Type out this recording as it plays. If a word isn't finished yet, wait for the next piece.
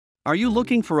Are you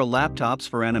looking for a laptops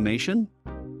for animation?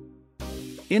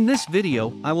 In this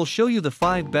video, I will show you the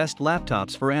 5 best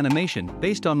laptops for animation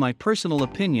based on my personal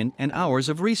opinion and hours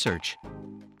of research.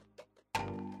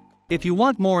 If you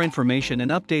want more information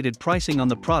and updated pricing on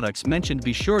the products mentioned,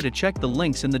 be sure to check the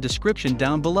links in the description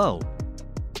down below.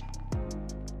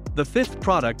 The 5th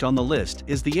product on the list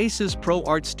is the Asus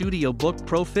ProArt Studio Book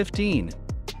Pro 15.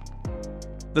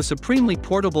 The supremely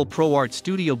portable ProArt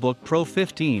Studio Book Pro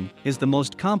 15 is the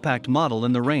most compact model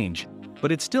in the range, but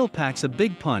it still packs a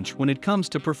big punch when it comes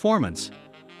to performance.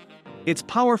 Its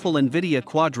powerful NVIDIA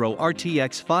Quadro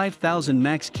RTX 5000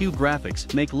 Max-Q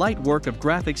graphics make light work of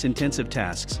graphics-intensive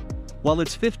tasks, while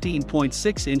its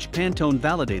 15.6-inch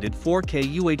Pantone-validated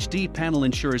 4K UHD panel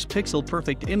ensures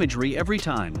pixel-perfect imagery every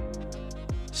time.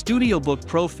 Studio Book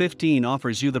Pro 15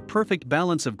 offers you the perfect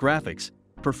balance of graphics,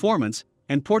 performance,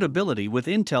 and portability with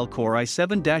Intel Core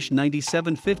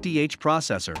i7-9750H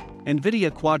processor, NVIDIA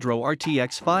Quadro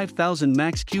RTX 5000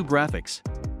 Max-Q graphics.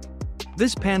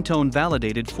 This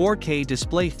Pantone-validated 4K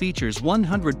display features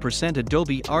 100%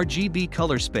 Adobe RGB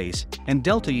color space and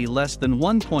Delta E less than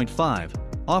 1.5,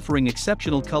 offering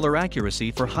exceptional color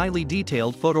accuracy for highly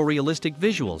detailed photorealistic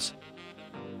visuals.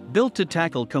 Built to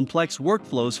tackle complex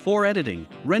workflows for editing,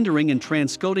 rendering and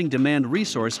transcoding, demand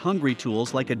resource-hungry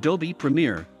tools like Adobe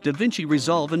Premiere, DaVinci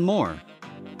Resolve and more.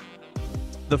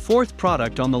 The 4th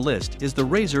product on the list is the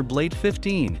Razer Blade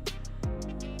 15.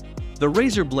 The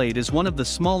Razer Blade is one of the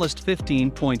smallest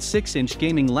 15.6-inch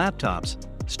gaming laptops,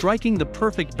 striking the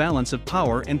perfect balance of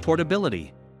power and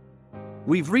portability.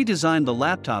 We've redesigned the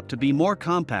laptop to be more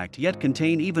compact yet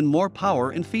contain even more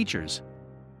power and features.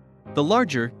 The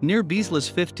larger, near bezel-less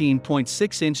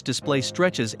 15.6-inch display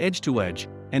stretches edge-to-edge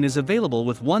and is available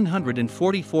with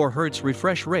 144 Hz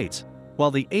refresh rates,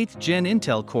 while the 8th Gen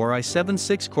Intel Core i7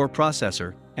 6-core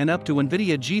processor and up to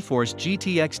NVIDIA GeForce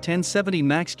GTX 1070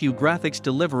 Max-Q graphics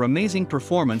deliver amazing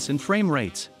performance and frame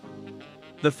rates.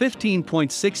 The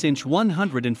 15.6-inch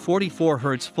 144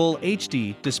 Hz Full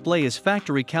HD display is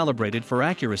factory calibrated for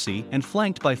accuracy and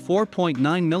flanked by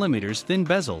 4.9mm thin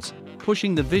bezels,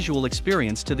 pushing the visual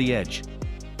experience to the edge.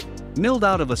 Milled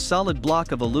out of a solid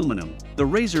block of aluminum, the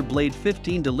Razer Blade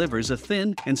 15 delivers a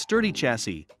thin and sturdy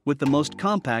chassis with the most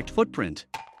compact footprint.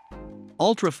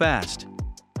 Ultra fast,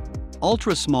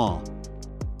 ultra small,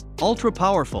 ultra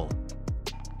powerful.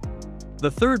 The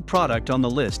 3rd product on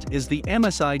the list is the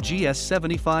MSI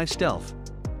GS75 Stealth.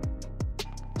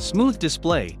 Smooth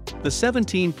display. The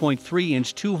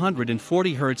 17.3-inch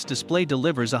 240 Hz display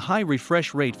delivers a high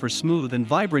refresh rate for smooth and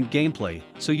vibrant gameplay,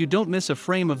 so you don't miss a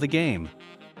frame of the game.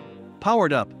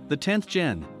 Powered up, the 10th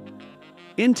Gen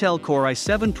Intel Core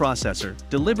i7 processor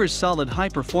delivers solid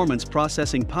high-performance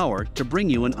processing power to bring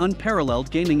you an unparalleled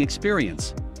gaming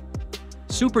experience.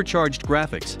 Supercharged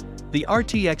graphics. The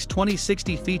RTX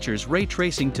 2060 features ray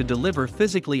tracing to deliver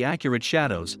physically accurate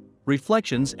shadows,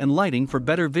 reflections and lighting for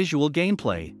better visual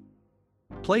gameplay.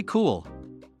 Play cool.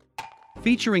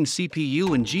 Featuring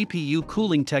CPU and GPU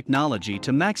cooling technology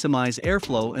to maximize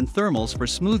airflow and thermals for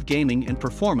smooth gaming and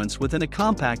performance within a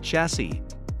compact chassis.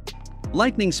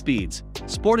 Lightning speeds.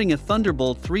 Sporting a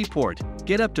Thunderbolt 3 port,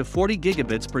 get up to 40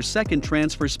 gigabits per second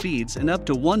transfer speeds and up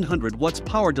to 100 watts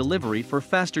power delivery for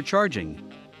faster charging.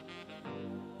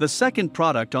 The 2nd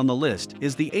product on the list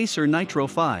is the Acer Nitro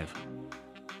 5.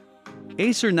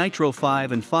 Acer Nitro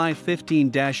 5 and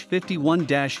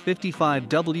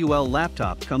 515-51-55WL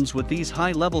laptop comes with these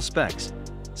high-level specs.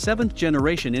 7th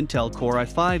generation Intel Core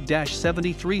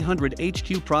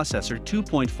i5-7300HQ processor,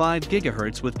 2.5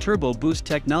 GHz with Turbo Boost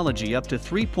technology, up to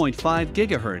 3.5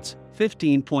 GHz,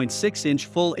 15.6-inch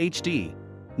Full HD,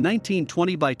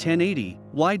 1920x1080,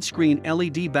 widescreen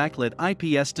LED backlit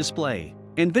IPS display.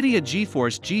 NVIDIA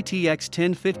GeForce GTX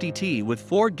 1050Ti with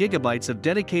 4 GB of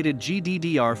dedicated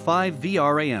GDDR5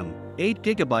 VRAM, 8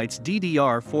 GB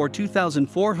DDR4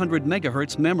 2400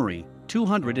 MHz memory,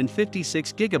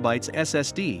 256 GB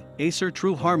SSD, Acer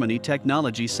True Harmony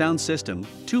technology sound system,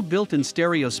 2 built-in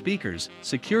stereo speakers,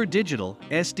 secure digital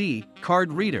SD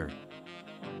card reader.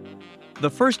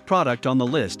 The 1st product on the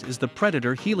list is the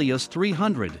Predator Helios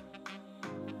 300.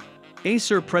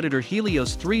 Acer Predator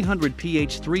Helios 300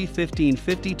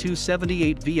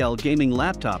 PH3-155278VL gaming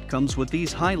laptop comes with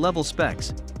these high-level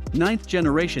specs. 9th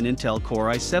generation Intel Core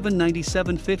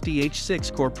i7-9750H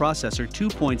 6-core processor,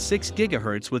 2.6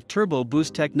 GHz with Turbo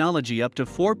Boost technology, up to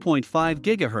 4.5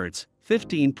 GHz,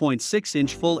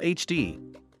 15.6-inch Full HD,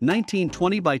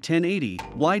 1920x1080,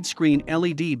 widescreen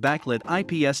LED backlit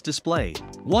IPS display,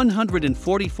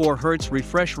 144 Hz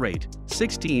refresh rate,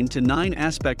 16:9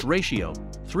 aspect ratio,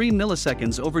 3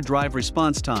 milliseconds overdrive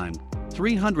response time,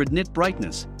 300 nit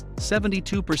brightness,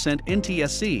 72%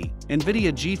 NTSC,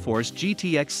 NVIDIA GeForce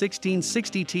GTX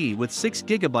 1660 with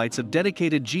 6GB of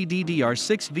dedicated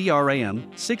GDDR6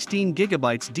 VRAM,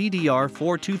 16GB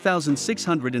DDR4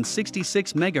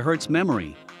 2666 MHz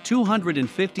memory,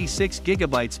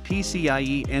 256GB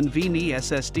PCIe NVMe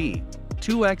SSD,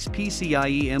 2x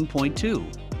PCIe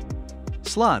M.2.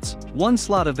 Slots, 1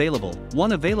 slot available,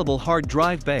 1 available hard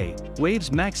drive bay,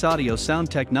 Waves Max Audio Sound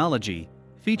Technology,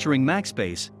 featuring max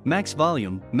bass, max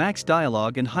volume, max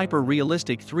dialogue and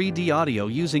hyper-realistic 3D audio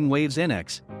using Waves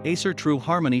NX, Acer True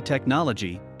Harmony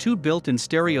technology, 2 built-in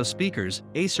stereo speakers,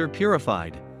 Acer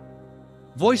Purified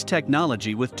voice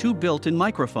technology with 2 built-in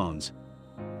microphones.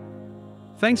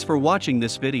 Thanks for watching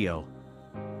this video.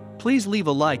 Please leave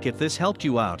a like if this helped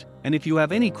you out, and if you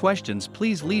have any questions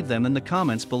please leave them in the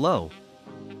comments below.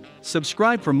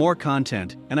 Subscribe for more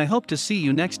content, and I hope to see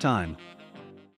you next time.